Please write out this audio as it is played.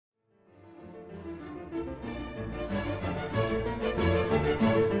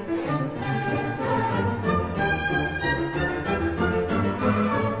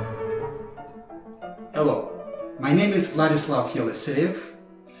My name is Vladislav Yeliseyev,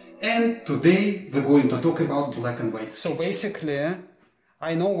 and today we're going to talk about black and white sketching. So basically,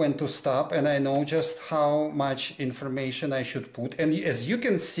 I know when to stop and I know just how much information I should put. And as you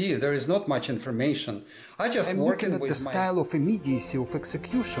can see, there is not much information. I'm working with the style of immediacy of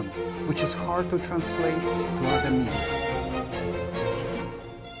execution, which is hard to translate to other means.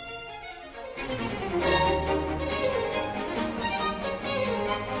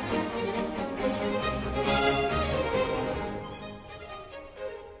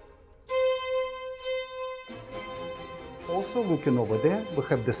 Also, looking over there, we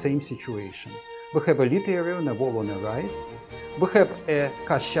have the same situation. We have a lit area on a wall on the right. We have a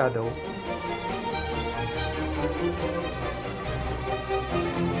cast shadow.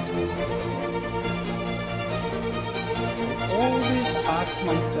 I always ask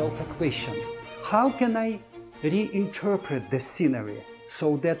myself a question. How can I reinterpret the scenery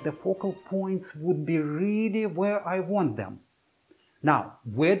so that the focal points would be really where I want them? Now,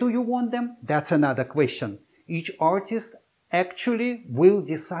 where do you want them? That's another question. Each artist actually will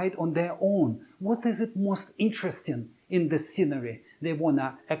decide on their own what is it most interesting in the scenery. They want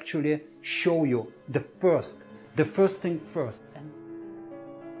to actually show you the first thing first.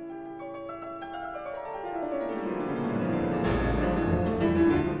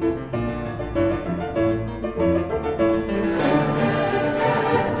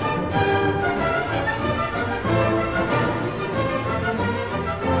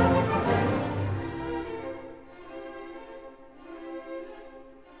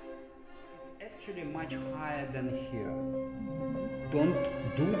 Actually much higher than here. Don't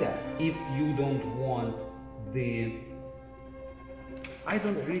do that if you don't want the... I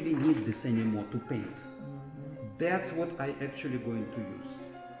don't really need this anymore to paint. That's what I actually going to use.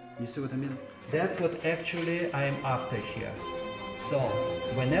 You see what I mean? That's what actually I'm after here. So,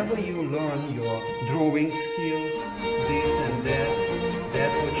 whenever you learn your drawing skills,